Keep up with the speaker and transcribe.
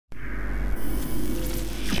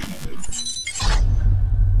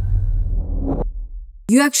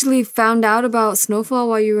You actually found out about Snowfall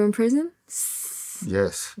while you were in prison?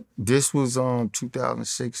 Yes. This was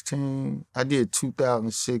 2016. I did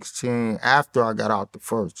 2016. After I got out the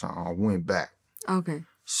first time, I went back. Okay.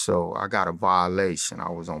 So I got a violation. I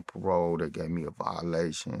was on parole. They gave me a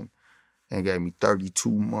violation and gave me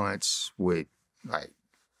 32 months with, like,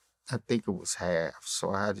 I think it was half.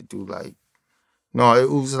 So I had to do it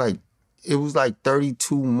was like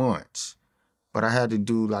 32 months. But I had to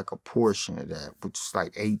do like a portion of that, which was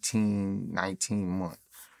like 18, 19 months.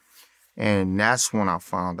 And that's when I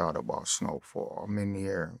found out about Snowfall. I'm in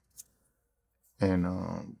there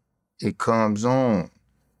and it comes on.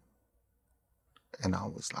 And I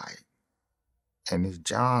was like, and it's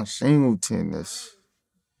John Singleton,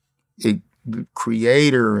 the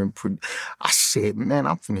creator and I said, man,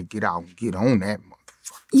 I'm finna get out and get on that motherfucker.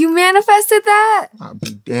 You manifested that? I'd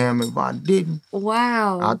be damned if I didn't.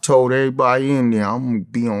 Wow. I told everybody in there, I'm gonna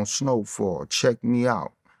be on Snowfall, check me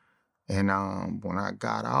out. And when I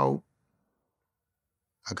got out,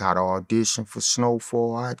 I got an audition for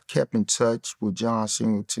Snowfall. I kept in touch with John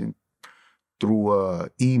Singleton through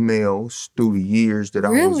emails through the years that I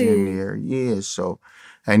was in there. Yeah, so,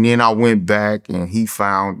 and then I went back and he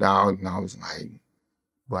found out and I was like,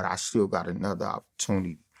 but I still got another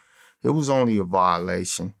opportunity. It was only a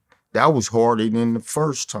violation. That was harder than the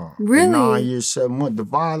first time. Really? 9 years, 7 months. The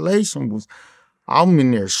violation was, I'm in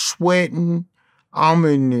there sweating. I'm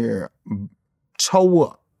in there toe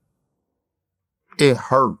up. It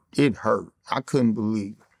hurt. It hurt. I couldn't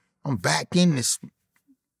believe it. I'm back in this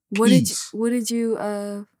piece.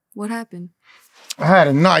 What happened? I had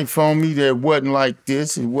a knife on me that wasn't like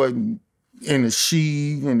this. It wasn't in a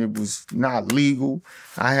sheath and it was not legal.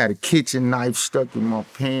 I had a kitchen knife stuck in my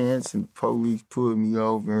pants and the police pulled me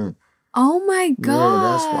over. Oh my God.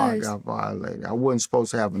 Yeah, that's why I got violated. I wasn't supposed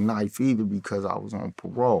to have a knife either because I was on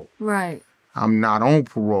parole. Right. I'm not on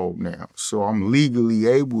parole now, so I'm legally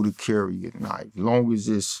able to carry a knife, as long as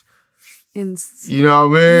it's, you know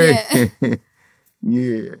what I mean? Yeah.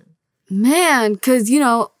 Yeah. Man, because,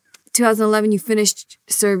 2011, you finished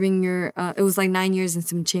serving your, it was like 9 years and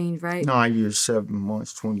some change, right? 9 years, 7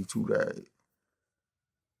 months, 22 days.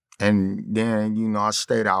 And then, I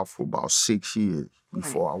stayed out for about 6 years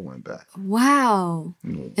before I went back. Wow.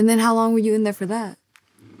 Yeah. And then how long were you in there for that?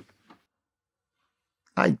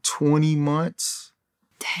 Like 20 months.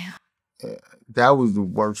 Damn. Yeah, that was the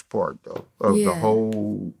worst part, though, of the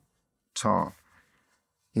whole time.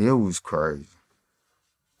 It was crazy.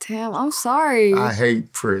 Damn, I'm sorry. I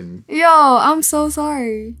hate prison. Yo, I'm so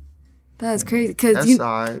sorry. That's crazy. That's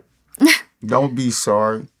all right. Don't be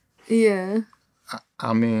sorry. Yeah.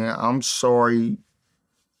 I mean, I'm sorry,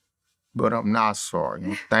 but I'm not sorry.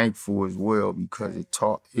 I'm thankful as well because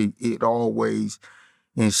it always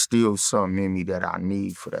instilled something in me that I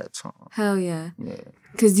need for that time. Hell yeah. Yeah.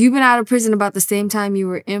 Because you've been out of prison about the same time you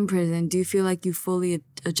were in prison. Do you feel like you fully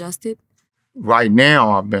adjusted? Right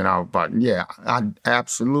now, I've been out, but yeah, I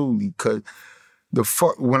absolutely. Because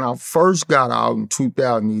when I first got out in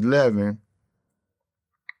 2011,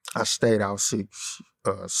 I stayed out six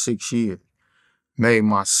years. Made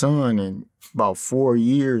my son, and about 4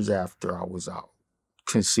 years after I was out,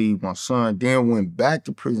 conceived my son. Then went back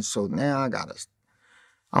to prison. So now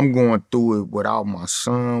I'm going through it without my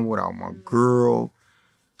son, without my girl,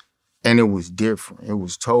 and it was different. It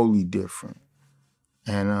was totally different,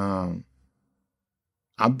 and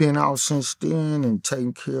I've been out since then and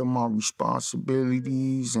taking care of my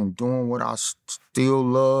responsibilities and doing what I still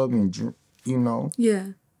love and, Yeah.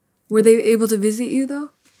 Were they able to visit you,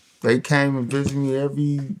 though? They came and visit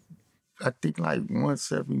me I think like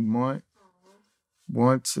once every month.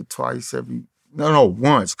 Once or twice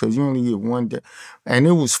once, because you only get 1 day. And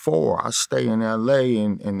it was 4. I stay in L.A.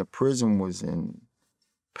 and the prison was in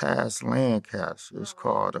past Lancaster. It's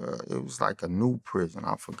called, it was like a new prison.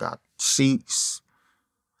 I forgot.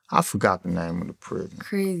 I forgot the name of the prison.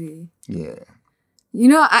 Crazy. Yeah. You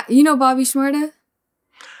know Bobby Shmurda?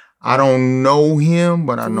 I don't know him,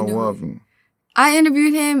 but I know of him. I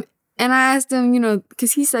interviewed him and I asked him,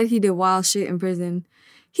 because he said he did wild shit in prison.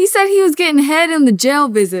 He said he was getting head in the jail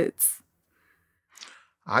visits.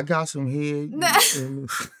 I got some head.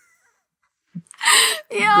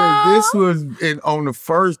 Yo. This was on the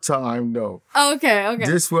first time, though. Okay.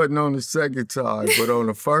 This wasn't on the second time, but on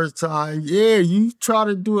the first time, yeah, you try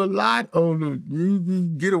to do a lot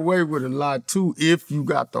you get away with a lot too if you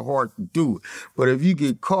got the heart to do it. But if you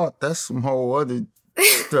get caught, that's some whole other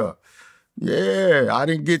stuff. Yeah, I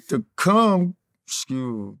didn't get to come.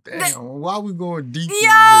 Excuse, damn, why we going deep?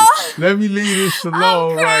 Yo. Let me leave this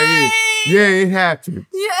alone right here. Yeah, it happened.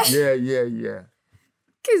 Yeah. Yeah.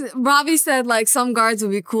 Because Robbie said, like, some guards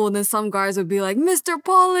would be cool, and then some guards would be like, Mr.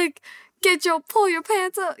 Pollock, pull your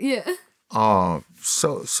pants up. Yeah.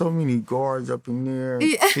 So many guards up in there,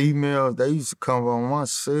 Yeah. females, they used to come on my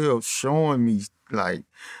cell showing me, like,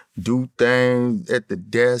 do things at the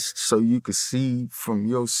desk so you could see from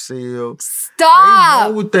your cell. Stop! They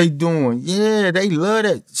know what they doing. Yeah, they love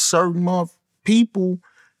that. Certain people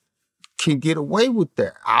can get away with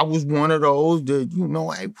that. I was one of those that,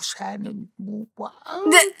 hey, what's happening?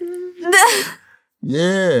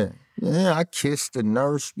 Yeah, I kissed the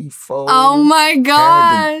nurse before. Oh my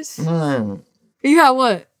gosh. You had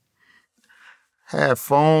what? Had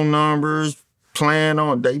phone numbers, playing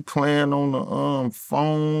on the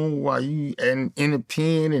phone while you and in the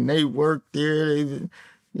pen and they work there.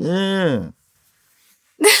 Yeah.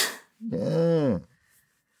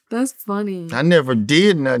 That's funny. I never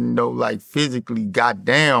did nothing though, like physically got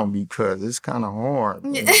down because it's kind of hard.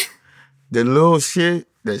 Yeah. The little shit,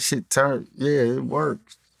 that shit turned, it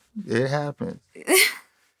works. It happens.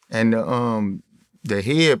 And the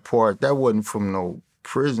head part, that wasn't from no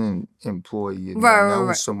prison employee. That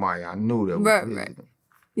was somebody I knew that was right.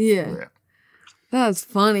 Yeah. That's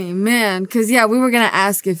funny, man. Because, we were going to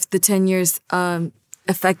ask if the 10 years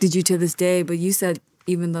affected you to this day, but you said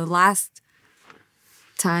even the last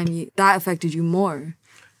time that affected you more.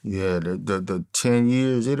 Yeah, the 10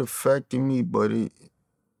 years, it affected me, but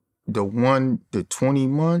the 20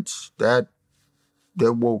 months, that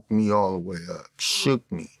woke me all the way up,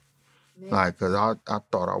 shook me. Like, cause I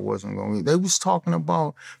thought I wasn't gonna. They was talking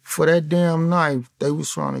about, for that damn knife, they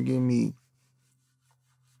was trying to give me,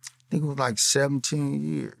 I think it was like 17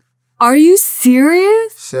 years. Are you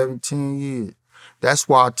serious? 17 years. That's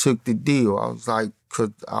why I took the deal. I was like,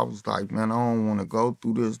 man, I don't want to go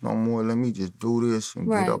through this no more. Let me just do this and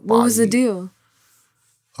get up. What was the deal?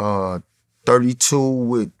 32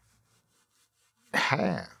 with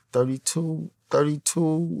half. 32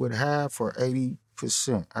 with half or 80%.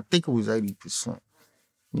 I think it was 80%.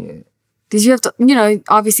 Yeah. Did you have to,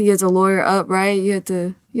 obviously you had to lawyer up, right? You had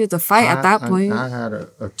to fight at that point. I had an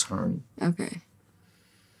attorney. Okay.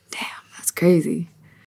 Damn, that's crazy.